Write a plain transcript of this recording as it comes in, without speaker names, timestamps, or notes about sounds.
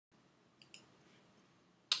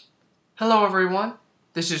Hello everyone,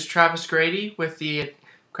 this is Travis Grady with the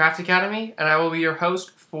Craft Academy, and I will be your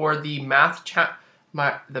host for the math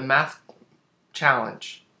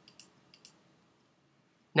challenge.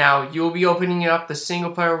 Now, you will be opening up the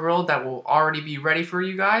single player world that will already be ready for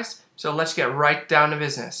you guys, so let's get right down to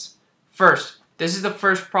business. First, this is the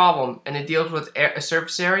first problem, and it deals with a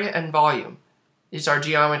surface area and volume. It's our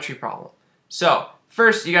geometry problem. So,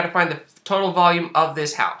 first you got to find the total volume of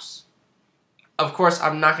this house. Of course,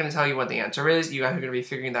 I'm not going to tell you what the answer is. You guys are going to be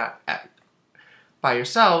figuring that out by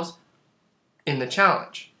yourselves in the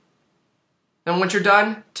challenge. Then once you're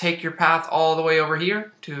done, take your path all the way over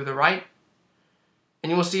here to the right, and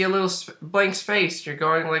you will see a little blank space. You're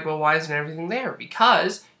going like, well, why isn't everything there?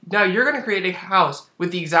 Because now you're going to create a house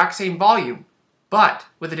with the exact same volume, but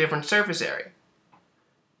with a different surface area.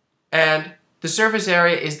 And the surface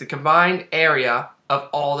area is the combined area of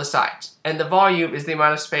all the sides, and the volume is the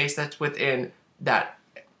amount of space that's within that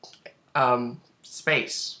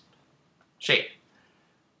shape.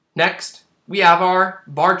 Next, we have our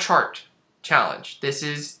bar chart challenge. This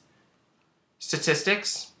is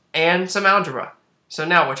statistics and some algebra. So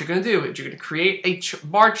now what you're going to do is you're going to create a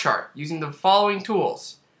bar chart using the following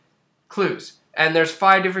tools. Clues. And there's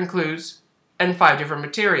 5 different clues and 5 different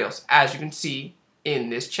materials, as you can see in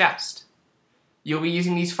this chest. You'll be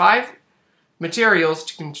using these 5 materials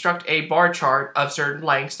to construct a bar chart of certain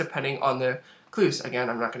lengths depending on the clues. Again,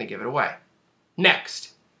 I'm not going to give it away.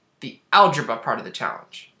 Next, the algebra part of the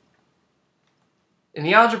challenge. In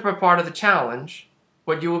the algebra part of the challenge,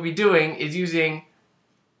 what you will be doing is using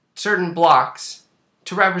certain blocks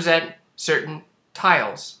to represent certain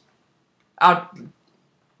tiles.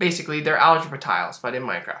 Basically, they're algebra tiles, but in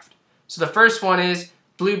Minecraft. So the first one is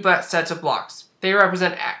blue sets of blocks. They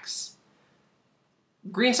represent X.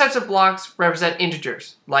 Green sets of blocks represent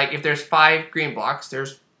integers. Like if there's 5 green blocks,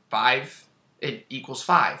 there's 5, it equals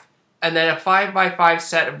 5. And then a 5 by 5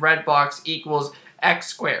 set of red blocks equals x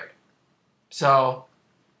squared. So,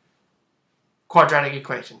 quadratic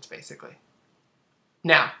equations, basically.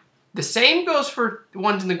 Now, the same goes for the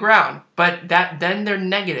ones in the ground, but then they're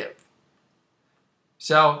negative.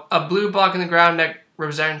 So, a blue block in the ground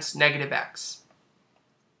represents negative x.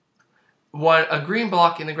 A green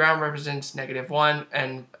block in the ground represents negative 1,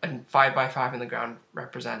 and 5 by 5 in the ground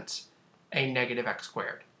represents a negative x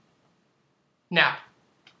squared. Now,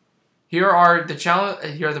 here are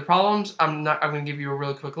the problems. I'm going to give you a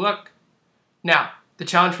really quick look. Now, the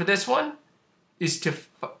challenge for this one is to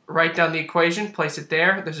write down the equation, place it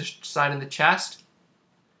there. There's a sign in the chest.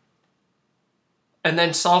 And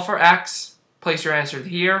then solve for x, place your answer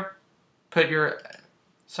here, put your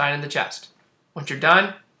sign in the chest. Once you're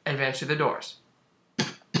done, advance to the doors.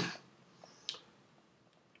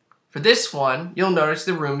 For this one, you'll notice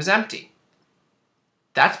the room is empty.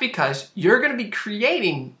 That's because you're going to be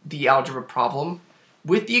creating the algebra problem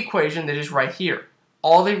with the equation that is right here.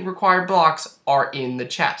 All the required blocks are in the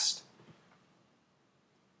chest.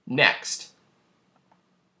 Next.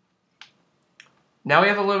 Now we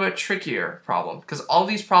have a little bit trickier problem, because all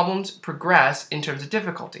these problems progress in terms of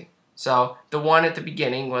difficulty. So the one at the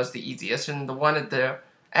beginning was the easiest, and the one at the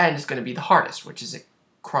end is going to be the hardest, which is a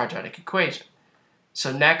quadratic equation.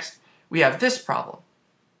 So next, we have this problem.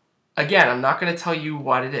 Again, I'm not going to tell you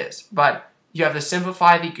what it is, but you have to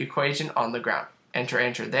simplify the equation on the ground.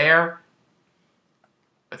 Enter there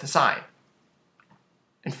with a sign.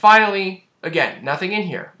 And finally, again, nothing in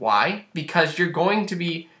here. Why? Because you're going to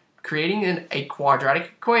be creating a quadratic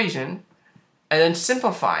equation and then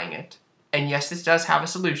simplifying it. And yes, this does have a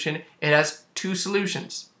solution. It has 2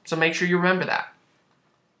 solutions. So make sure you remember that.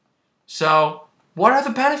 So, what are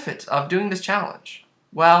the benefits of doing this challenge?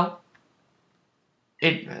 Well,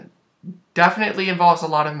 it definitely involves a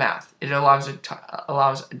lot of math. It allows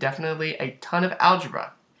definitely a ton of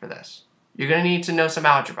algebra for this. You're going to need to know some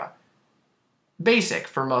algebra. Basic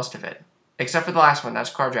for most of it. Except for the last one, that's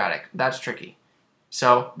quadratic. That's tricky.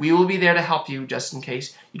 So we will be there to help you just in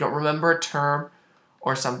case you don't remember a term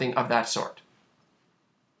or something of that sort.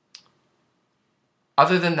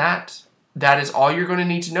 Other than that, that is all you're going to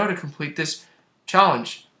need to know to complete this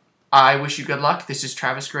challenge. I wish you good luck. This is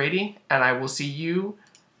Travis Grady, and I will see you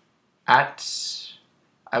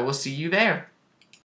there.